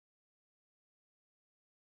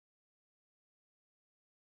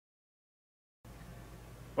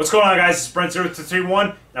What's going on, guys? It's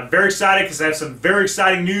Brent0331. I'm very excited because I have some very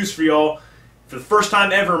exciting news for y'all. For the first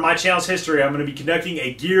time ever in my channel's history, I'm going to be conducting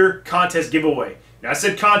a gear contest giveaway. Now, I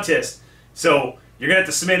said contest, so you're going to have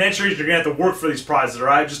to submit entries, you're going to have to work for these prizes,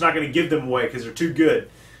 alright? I'm just not going to give them away because they're too good,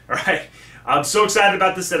 alright? I'm so excited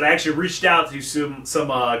about this that I actually reached out to some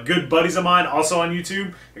good buddies of mine, also on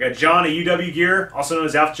YouTube. I got John at UW Gear, also known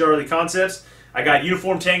as Alpha Charlie Concepts. I got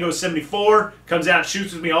Uniform Tango 74, comes out and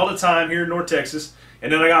shoots with me all the time here in North Texas.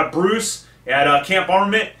 And then I got Bruce at Camp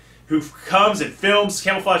Armament, who comes and films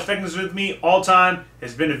camouflage effectiveness with me all the time.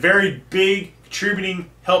 Has been a very big contributing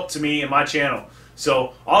help to me and my channel.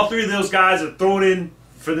 So all three of those guys are throwing in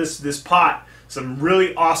for this pot some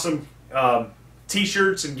really awesome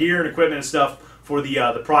t-shirts and gear and equipment and stuff for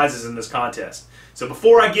the prizes in this contest. So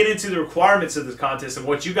before I get into the requirements of this contest and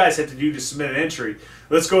what you guys have to do to submit an entry,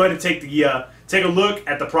 let's go ahead and take a look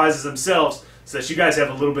at the prizes themselves, so that you guys have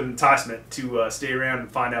a little bit of enticement to stay around and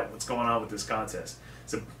find out what's going on with this contest.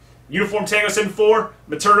 So, Uniform Tango 74, I'm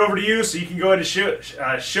going to turn it over to you so you can go ahead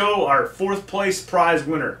and show our 4th place prize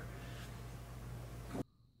winner.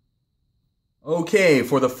 Okay,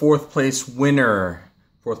 for the 4th place winner.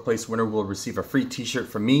 4th place winner will receive a free t-shirt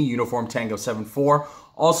from me, Uniform Tango 74,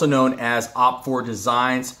 also known as Op4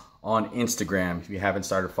 Designs on Instagram. If you haven't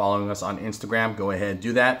started following us on Instagram, go ahead and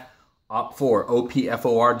do that. Op4,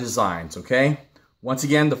 O-P-F-O-R Designs, okay? Once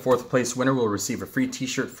again, the 4th place winner will receive a free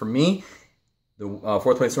t-shirt from me. The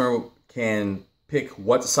 4th place winner can pick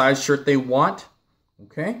what size shirt they want,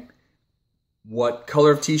 okay? What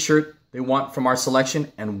color of t-shirt they want from our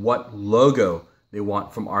selection, and what logo they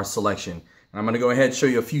want from our selection. And I'm going to go ahead and show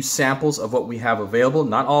you a few samples of what we have available.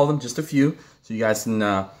 Not all of them, just a few, so you guys can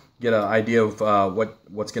get an idea of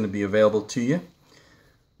what's going to be available to you.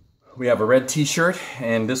 We have a red t-shirt,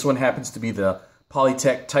 and this one happens to be the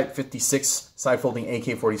Polytech Type 56 side-folding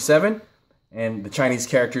AK-47, and the Chinese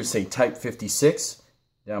characters say Type 56.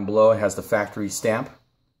 Down below it has the factory stamp,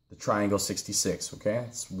 the Triangle 66, okay?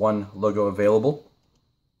 It's one logo available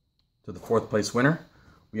to the 4th place winner.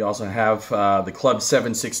 We also have the Club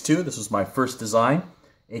 762. This was my first design.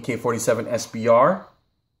 AK-47 SBR,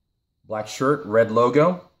 black shirt, red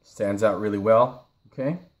logo, stands out really well,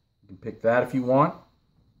 okay? You can pick that if you want.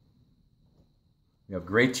 We have a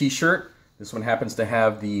gray t-shirt. This one happens to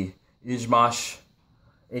have the Izhmash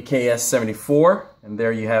AKS 74, and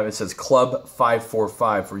there you have, it says Club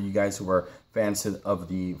 545 for you guys who are fans of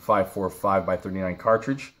the 545 by 39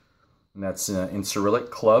 cartridge, and that's in Cyrillic,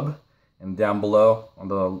 Club. And down below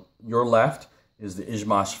on your left is the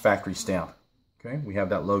Izhmash factory stamp. Okay, we have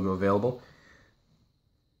that logo available,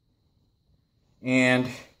 and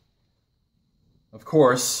of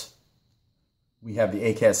course we have the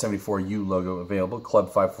ACSS 74U logo available, Club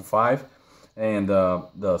 545, and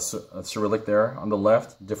the Cyrillic there on the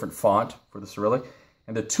left, different font for the Cyrillic,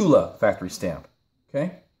 and the Tula factory stamp,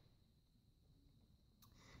 okay?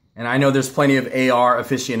 And I know there's plenty of AR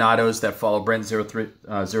aficionados that follow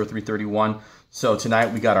Brent0331, so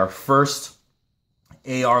tonight we got our first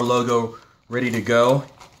AR logo ready to go,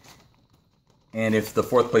 and if the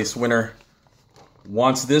 4th place winner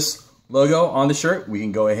wants this logo on the shirt, we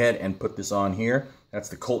can go ahead and put this on here. That's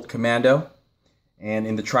the Colt Commando. And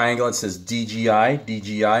in the triangle it says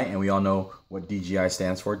DGI, and we all know what DGI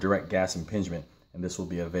stands for, direct gas impingement. And this will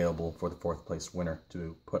be available for the 4th place winner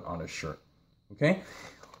to put on a shirt. Okay?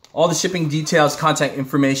 All the shipping details, contact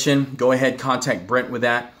information, go ahead, contact Brent with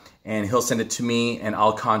that, and he'll send it to me, and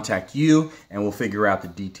I'll contact you, and we'll figure out the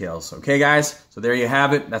details. Okay, guys? So there you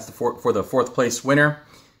have it. That's for the 4th place winner.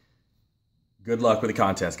 Good luck with the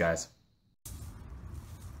contest, guys.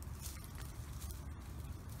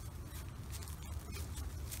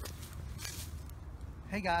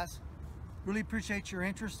 Hey guys, really appreciate your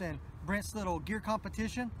interest in Brent's little gear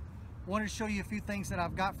competition. Wanted to show you a few things that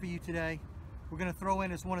I've got for you today. We're going to throw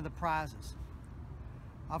in as one of the prizes.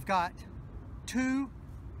 I've got 2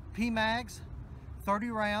 PMags, 30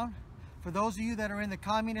 round. For those of you that are in the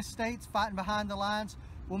communist states fighting behind the lines,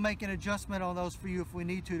 we'll make an adjustment on those for you if we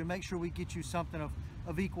need to make sure we get you something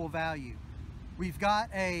of equal value. We've got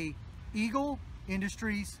a Eagle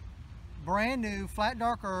Industries brand new flat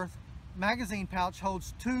dark earth magazine pouch,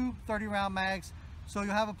 holds 2 30 round mags, so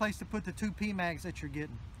you'll have a place to put the 2 PMags that you're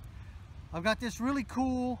getting. I've got this really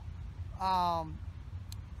cool,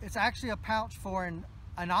 it's actually a pouch for an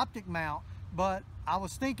optic mount, but I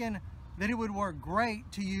was thinking that it would work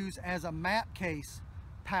great to use as a map case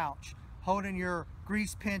pouch, holding your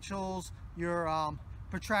grease pencils, your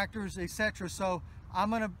protractors, etc. So I'm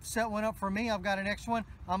going to set one up for me. I've got an extra one.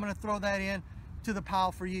 I'm going to throw that in to the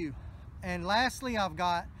pile for you. And lastly, I've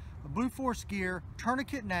got a Blue Force Gear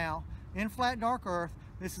Tourniquet Now in flat dark earth.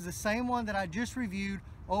 This is the same one that I just reviewed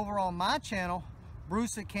over on my channel,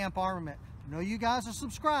 Bruce at Camp Armament. I know you guys are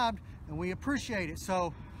subscribed and we appreciate it.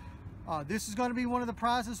 So this is going to be one of the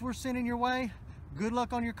prizes we're sending your way. Good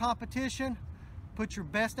luck on your competition. Put your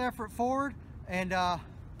best effort forward, and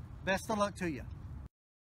best of luck to you.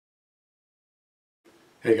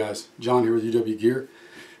 Hey guys, John here with UW Gear.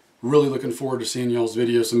 Really looking forward to seeing y'all's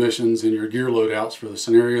video submissions and your gear loadouts for the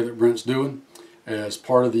scenario that Brent's doing. As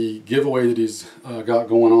part of the giveaway that he's got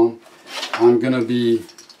going on, I'm going to be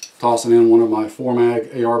tossing in one of my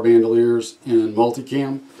 4-mag AR bandoliers in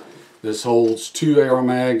multicam. This holds 2 AR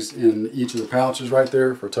mags in each of the pouches right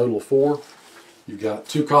there for a total of 4. You've got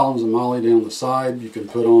 2 columns of molly down the side. You can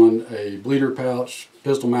put on a bleeder pouch,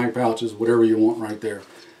 pistol mag pouches, whatever you want right there.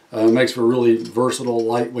 It makes for a really versatile,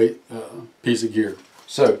 lightweight piece of gear.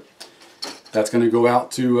 So that's going to go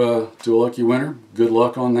out to a lucky winner. Good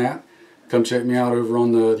luck on that. Come check me out over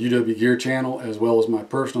on the UW Gear channel as well as my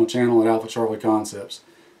personal channel at Alpha Charlie Concepts.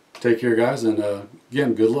 Take care, guys, and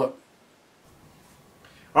again, good luck.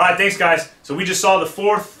 All right, thanks, guys. So we just saw the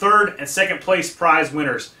 4th, 3rd, and 2nd place prize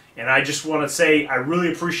winners. And I just want to say I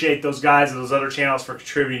really appreciate those guys and those other channels for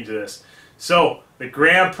contributing to this. So, the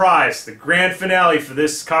grand prize, the grand finale for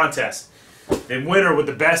this contest, the winner with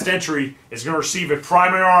the best entry is going to receive a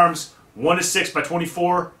Primary Arms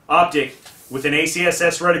 1:6x24 optic with an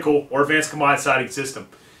ACSS reticle or advanced combined sighting system.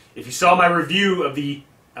 If you saw my review of the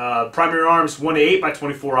Primary Arms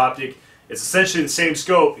 1:8x24 optic, it's essentially the same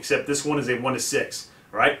scope, except this one is a 1:6.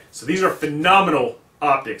 Right? So these are phenomenal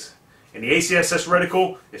optics. And the ACSS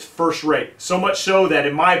reticle is first rate. So much so that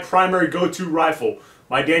in my primary go-to rifle,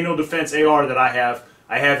 my Daniel Defense AR that I have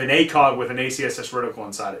an ACOG with an ACSS reticle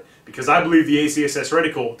inside it. Because I believe the ACSS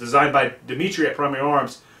reticle, designed by DIMITRI at Primary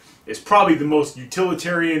Arms, is probably the most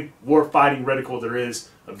utilitarian war-fighting reticle there is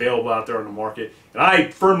available out there on the market. And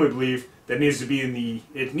I firmly believe that it needs to be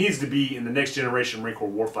in the next generation Marine Corps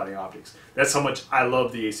warfighting optics. That's how much I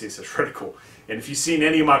love the ACSS reticle. And if you've seen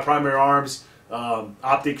any of my Primary Arms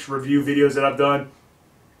optics review videos that I've done,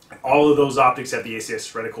 all of those optics have the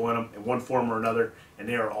ACSS reticle in them in one form or another, and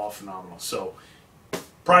they are all phenomenal. So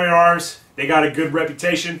Primary Arms, they got a good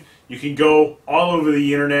reputation. You can go all over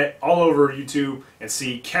the internet, all over YouTube, and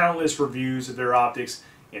see countless reviews of their optics,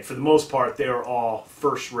 and for the most part, they are all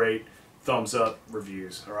first-rate, thumbs-up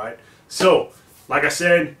reviews. All right. So, like I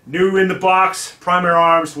said, new in the box, Primary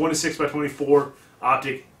Arms 1:6x24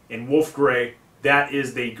 optic in Wolf Gray. That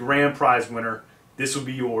is the grand prize winner. This will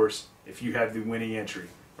be yours if you have the winning entry.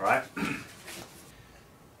 All right.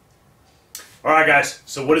 All right, guys.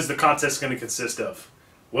 So, what is the contest going to consist of?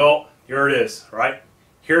 Well, here it is. All right.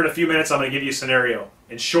 Here in a few minutes, I'm going to give you a scenario.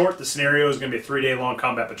 In short, the scenario is going to be a 3-day-long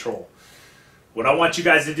combat patrol. What I want you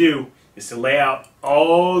guys to do is to lay out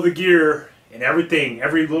all the gear and everything,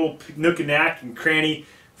 every little nook and knack and cranny,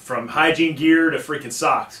 from hygiene gear to freaking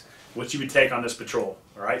socks, what you would take on this patrol.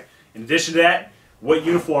 All right. In addition to that, what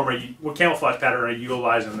uniform are you, what camouflage pattern are you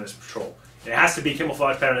utilizing on this patrol? It has to be a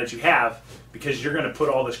camouflage pattern that you have, because you're going to put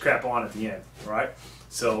all this crap on at the end. All right.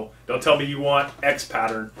 So don't tell me you want X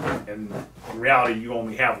pattern, and in reality you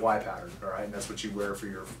only have Y pattern. All right, and that's what you wear for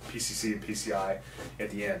your PCC and PCI at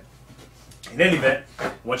the end. In any event,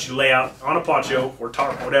 I want you to lay out on a poncho or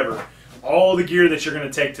tarp, whatever, all the gear that you're going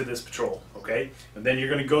to take to this patrol, okay? And then you're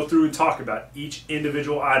going to go through and talk about each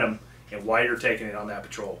individual item and why you're taking it on that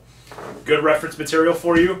patrol. Good reference material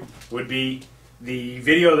for you would be the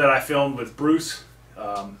video that I filmed with Bruce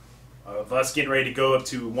of us getting ready to go up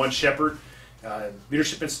to One Shepherd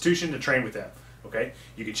Leadership Institution to train with them, okay?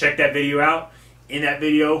 You can check that video out. In that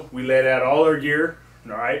video, we laid out all our gear,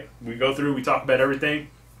 all right? We go through, we talk about everything.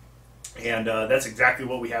 And that's exactly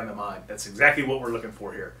what we have in mind. That's exactly what we're looking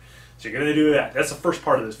for here. So you're going to do that. That's the first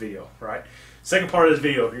part of this video, right? Second part of this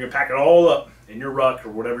video, you're going to pack it all up in your ruck or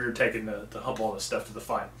whatever you're taking to hump all this stuff to the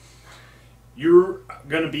fight. You're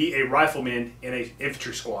going to be a rifleman in an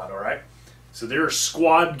infantry squad, all right? So there are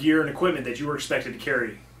squad gear and equipment that you were expected to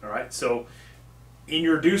carry, all right? So in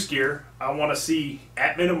your deuce gear, I want to see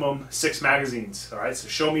at minimum 6 magazines, all right? So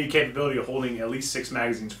show me a capability of holding at least 6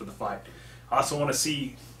 magazines for the fight. I also want to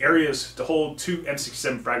see areas to hold 2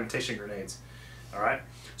 M67 fragmentation grenades. Alright?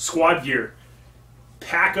 Squad gear.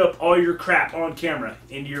 Pack up all your crap on camera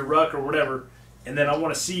into your ruck or whatever, and then I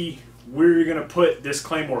want to see where you're going to put this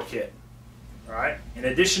Claymore kit. Alright? In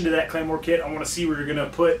addition to that Claymore kit, I want to see where you're going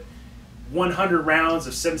to put 100 rounds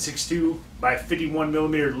of 7.62 by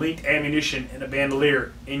 51mm linked ammunition in a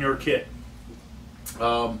bandolier in your kit.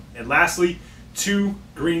 And lastly, 2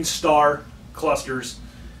 Green Star clusters.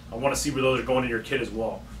 I want to see where those are going in your kit as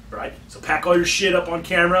well, right? So pack all your shit up on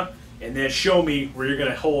camera and then show me where you're going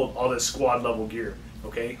to hold all this squad level gear,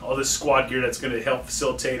 okay? All this squad gear that's going to help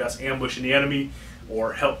facilitate us ambushing the enemy,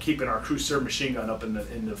 or help keeping our Cruiser machine gun up in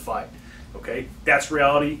the fight. Okay, that's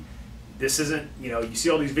reality. This isn't, you see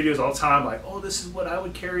all these videos all the time like, oh, this is what I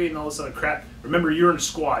would carry and all this other crap. Remember, you're in a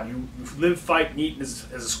squad. You live, fight, and eat as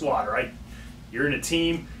a squad, right? You're in a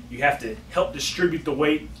team. You have to help distribute the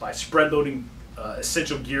weight by spread loading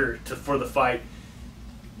essential gear for the fight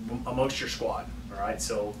amongst your squad. All right,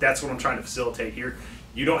 so that's what I'm trying to facilitate here.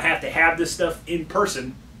 You don't have to have this stuff in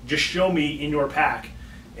person. Just show me in your pack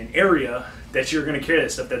an area that you're going to carry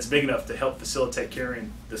this stuff that's big enough to help facilitate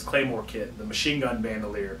carrying this Claymore kit, the machine gun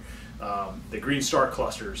bandolier, the Green Star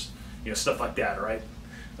clusters, stuff like that, all right?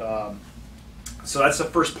 So that's the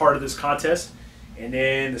first part of this contest. And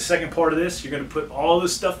then the second part of this, you're going to put all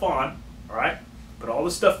this stuff on, all right? Put all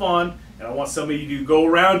this stuff on, and I want somebody to go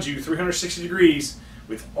around you 360 degrees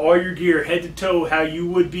with all your gear head to toe how you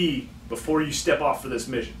would be before you step off for this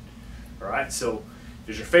mission, all right? So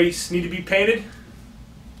does your face need to be painted?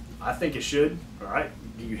 I think it should, all right?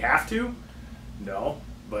 Do you have to? No.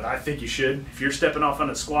 But I think you should. If you're stepping off on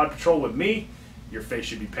a squad patrol with me, your face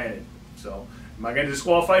should be painted. So, am I going to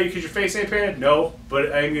disqualify you because your face ain't painted? No,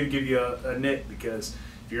 but I'm going to give you a nit because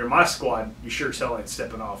if you're in my squad, you sure as hell ain't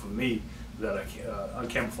stepping off with me without an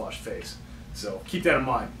uncamouflaged face. So, keep that in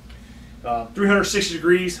mind. 360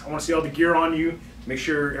 degrees, I want to see all the gear on you. Make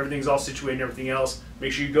sure everything's all situated and everything else.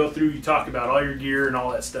 Make sure you go through, you talk about all your gear and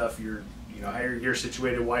all that stuff. How your gear's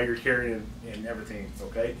situated, why you're carrying it, and everything,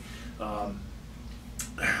 okay?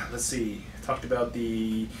 Let's see, talked about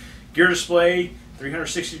the gear display,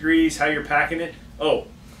 360 degrees, how you're packing it. Oh,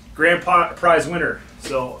 grand prize winner.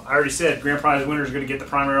 So I already said grand prize winner is going to get the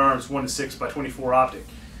primary arms 1-6 by 24 optic.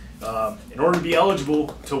 In order to be eligible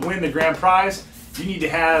to win the grand prize, you need to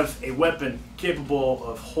have a weapon capable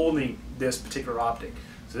of holding this particular optic.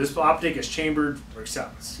 So this optic is chambered, or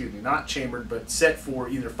excuse me, not chambered, but set for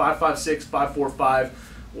either 5.56, 5.45,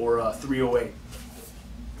 or 308.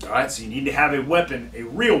 All right, so you need to have a weapon, a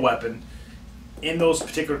real weapon, in those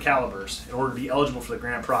particular calibers in order to be eligible for the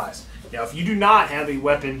grand prize. Now, if you do not have a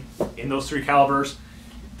weapon in those 3 calibers,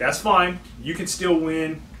 that's fine. You can still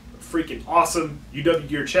win a freaking awesome UW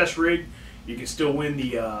Gear chest rig. You can still win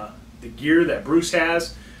the gear that Bruce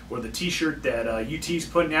has, or the T-shirt that UT's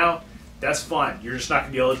putting out. That's fine. You're just not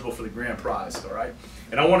going to be eligible for the grand prize, all right?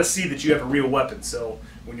 And I want to see that you have a real weapon. So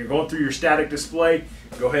when you're going through your static display,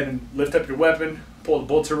 go ahead and lift up your weapon, pull the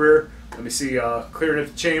bolt to rear. Let me see, clear it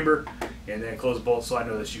at the chamber, and then close the bolt so I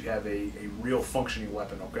know that you have a real functioning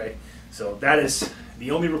weapon, okay? So that is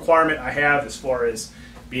the only requirement I have as far as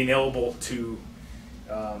being eligible to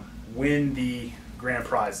win the grand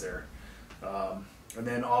prize there. And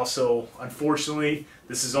then also, unfortunately,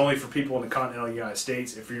 this is only for people in the continental United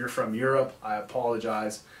States. If you're from Europe, I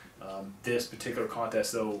apologize. This particular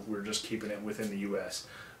contest, though, we're just keeping it within the U.S.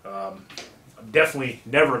 I'm definitely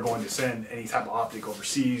never going to send any type of optic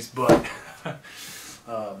overseas, but,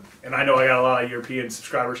 and I know I got a lot of European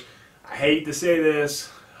subscribers. I hate to say this,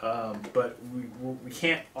 but we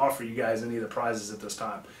can't offer you guys any of the prizes at this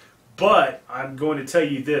time. But I'm going to tell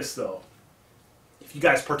you this, though. If you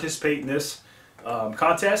guys participate in this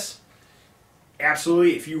contest,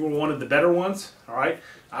 absolutely, if you were one of the better ones, all right,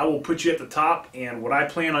 I will put you at the top, and what I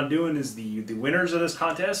plan on doing is the winners of this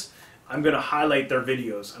contest, I'm going to highlight their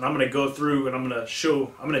videos, and I'm going to go through and I'm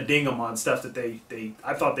going to ding them on stuff that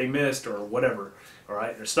I thought they missed or whatever, all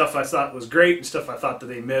right? There's stuff I thought was great and stuff I thought that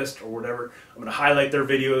they missed or whatever. I'm going to highlight their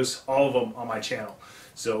videos, all of them on my channel.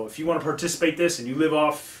 So if you want to participate in this and you live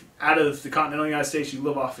off out of the continental United States, you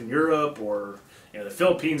live off in Europe or the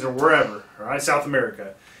Philippines or wherever, all right, South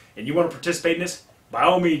America, and you want to participate in this, by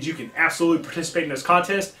all means, you can absolutely participate in this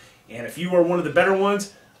contest. And if you are one of the better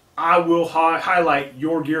ones, I will highlight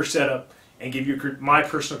your gear setup and give you my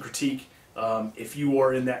personal critique if you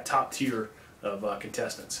are in that top tier of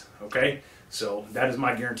contestants. Okay, so that is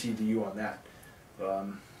my guarantee to you on that.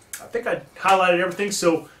 I think I highlighted everything,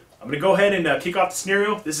 so I'm going to go ahead and kick off the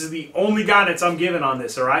scenario. This is the only guidance I'm giving on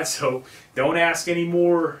this. All right, so don't ask any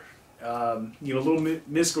more little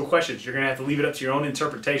mystical questions. You're going to have to leave it up to your own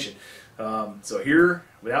interpretation. So here,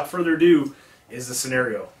 without further ado, is the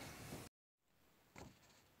scenario.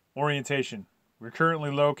 Orientation. We're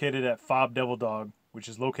currently located at Fob Devil Dog, which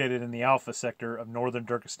is located in the Alpha sector of northern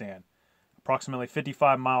Turkestan, approximately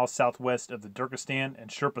 55 miles southwest of the Turkestan and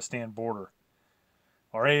Sherpistan border.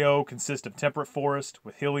 Our AO consists of temperate forest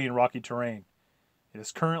with hilly and rocky terrain. It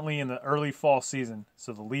is currently in the early fall season,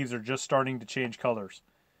 so the leaves are just starting to change colors.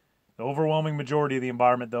 The overwhelming majority of the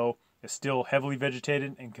environment, though, is still heavily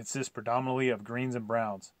vegetated and consists predominantly of greens and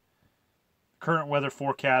browns. The current weather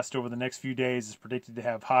forecast over the next few days is predicted to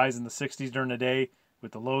have highs in the 60s during the day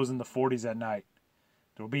with the lows in the 40s at night.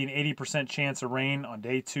 There will be an 80% chance of rain on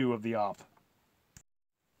day 2 of the op.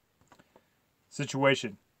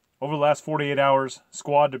 Situation. Over the last 48 hours,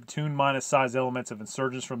 squad to platoon minus size elements of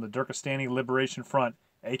insurgents from the Turkestani Liberation Front,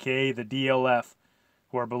 aka the DLF,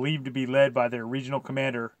 who are believed to be led by their regional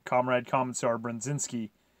commander, Comrade Commissar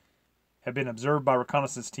Brzezinski, have been observed by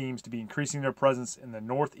reconnaissance teams to be increasing their presence in the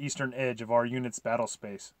northeastern edge of our unit's battle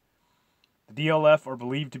space. The DLF are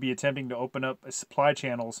believed to be attempting to open up supply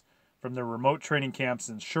channels from their remote training camps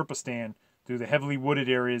in Sherpistan through the heavily wooded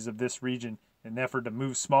areas of this region in an effort to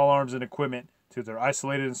move small arms and equipment to their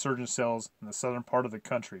isolated insurgent cells in the southern part of the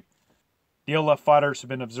country. DLF fighters have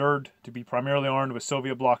been observed to be primarily armed with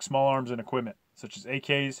Soviet bloc small arms and equipment, such as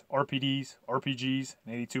AKs, RPDs, RPGs,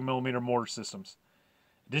 and 82mm mortar systems.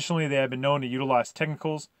 Additionally, they have been known to utilize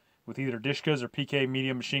technicals with either Dishkas or PK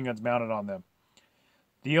medium machine guns mounted on them.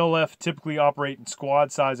 DLF typically operate in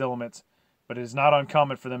squad-size elements, but it is not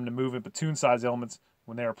uncommon for them to move in platoon-size elements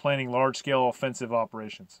when they are planning large-scale offensive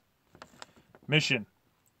operations. Mission.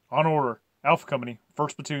 On order, Alpha Company,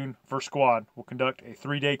 1st Platoon, 1st Squad will conduct a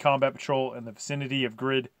 3-day combat patrol in the vicinity of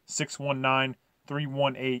grid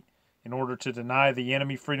 619318 in order to deny the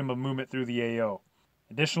enemy freedom of movement through the AO.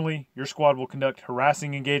 Additionally, your squad will conduct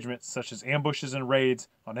harassing engagements such as ambushes and raids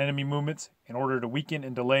on enemy movements in order to weaken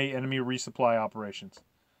and delay enemy resupply operations.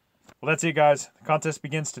 Well, that's it, guys. The contest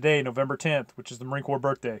begins today, November 10th, which is the Marine Corps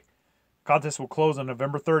birthday. The contest will close on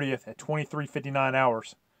November 30th at 23:59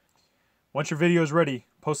 hours. Once your video is ready,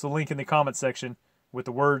 post the link in the comments section with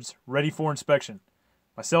the words "Ready for inspection."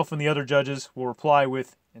 Myself and the other judges will reply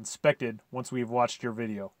with "Inspected" once we have watched your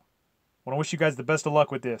video. I want to wish you guys the best of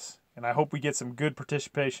luck with this, and I hope we get some good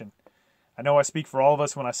participation. I know I speak for all of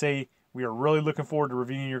us when I say we are really looking forward to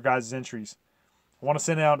reviewing your guys' entries. I want to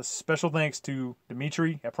send out a special thanks to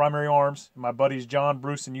Dimitri at Primary Arms and my buddies John,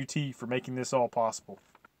 Bruce, and UT for making this all possible.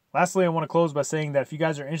 Lastly, I want to close by saying that if you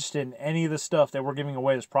guys are interested in any of the stuff that we're giving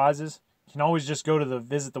away as prizes, you can always just go to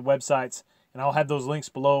visit the websites, and I'll have those links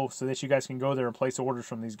below so that you guys can go there and place orders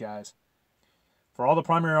from these guys. For all the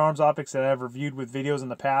Primary Arms optics that I've reviewed with videos in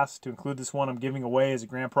the past, to include this one I'm giving away as a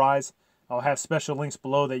grand prize, I'll have special links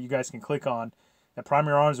below that you guys can click on. That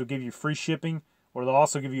Primary Arms will give you free shipping, or they'll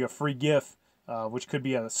also give you a free gift, which could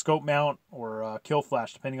be a scope mount or a kill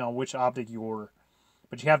flash, depending on which optic you order.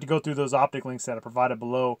 But you have to go through those optic links that are provided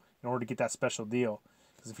below in order to get that special deal.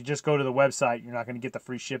 Because if you just go to the website, you're not going to get the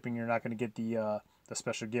free shipping, you're not going to get the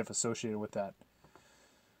special gift associated with that.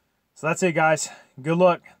 So that's it, guys. Good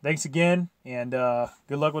luck. Thanks again, and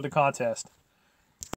good luck with the contest.